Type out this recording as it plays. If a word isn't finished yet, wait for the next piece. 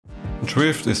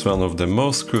Drift is one of the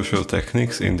most crucial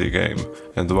techniques in the game,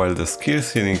 and while the skill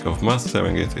ceiling of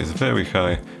mastering it is very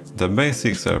high, the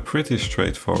basics are pretty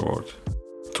straightforward.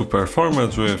 To perform a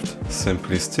drift,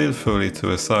 simply steer fully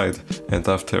to a side and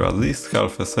after at least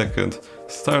half a second,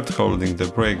 start holding the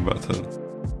brake button.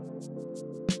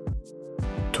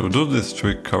 To do this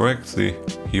trick correctly,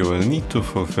 you will need to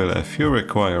fulfill a few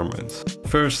requirements.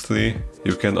 Firstly,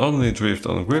 you can only drift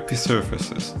on grippy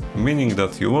surfaces, meaning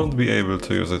that you won't be able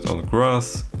to use it on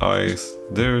grass, ice,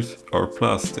 dirt or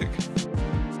plastic.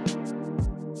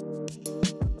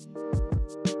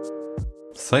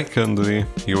 Secondly,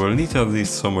 you will need at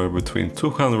least somewhere between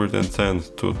 210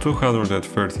 to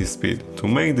 230 speed to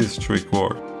make this trick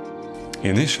work.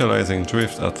 Initializing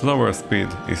drift at lower speed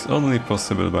is only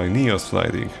possible by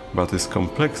neo-sliding, but its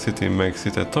complexity makes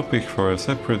it a topic for a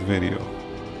separate video.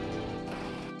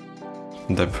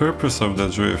 The purpose of the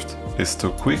drift is to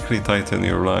quickly tighten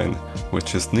your line,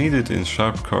 which is needed in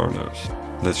sharp corners.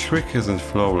 The trick isn't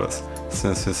flawless,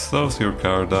 since it slows your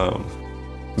car down.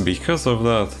 Because of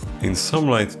that, in some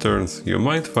light turns you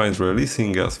might find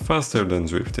releasing gas faster than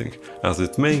drifting, as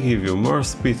it may give you more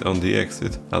speed on the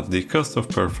exit at the cost of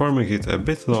performing it a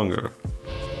bit longer.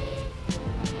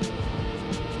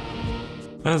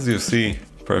 As you see,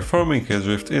 performing a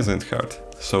drift isn't hard,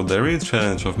 so the real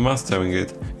challenge of mastering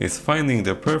it is finding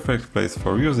the perfect place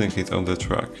for using it on the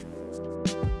track.